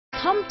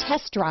Come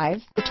test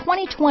drive the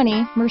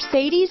 2020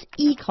 Mercedes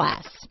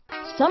E-Class.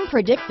 Some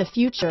predict the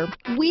future.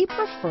 We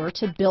prefer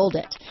to build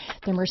it.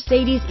 The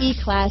Mercedes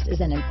E-Class is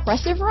an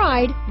impressive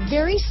ride,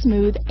 very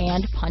smooth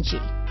and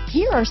punchy.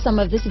 Here are some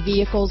of this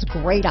vehicle's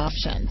great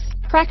options: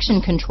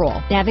 traction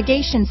control,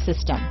 navigation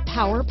system,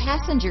 power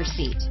passenger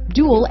seat,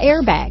 dual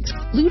airbags,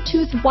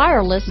 Bluetooth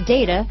wireless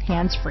data,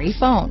 hands-free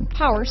phone,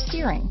 power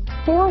steering,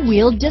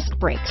 four-wheel disc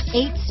brakes,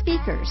 8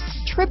 speakers,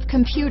 trip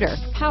computer,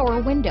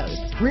 power windows,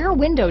 rear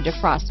window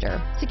defroster,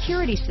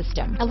 security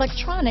system,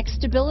 electronic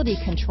stability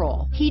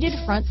control, heated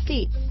front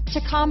seats,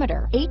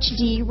 tachometer,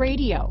 HD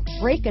radio,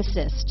 brake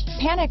assist,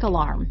 panic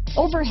alarm,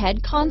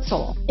 overhead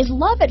console. Is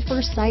love at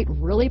first sight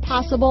really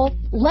possible?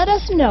 Let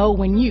us know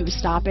when you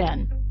stop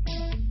in.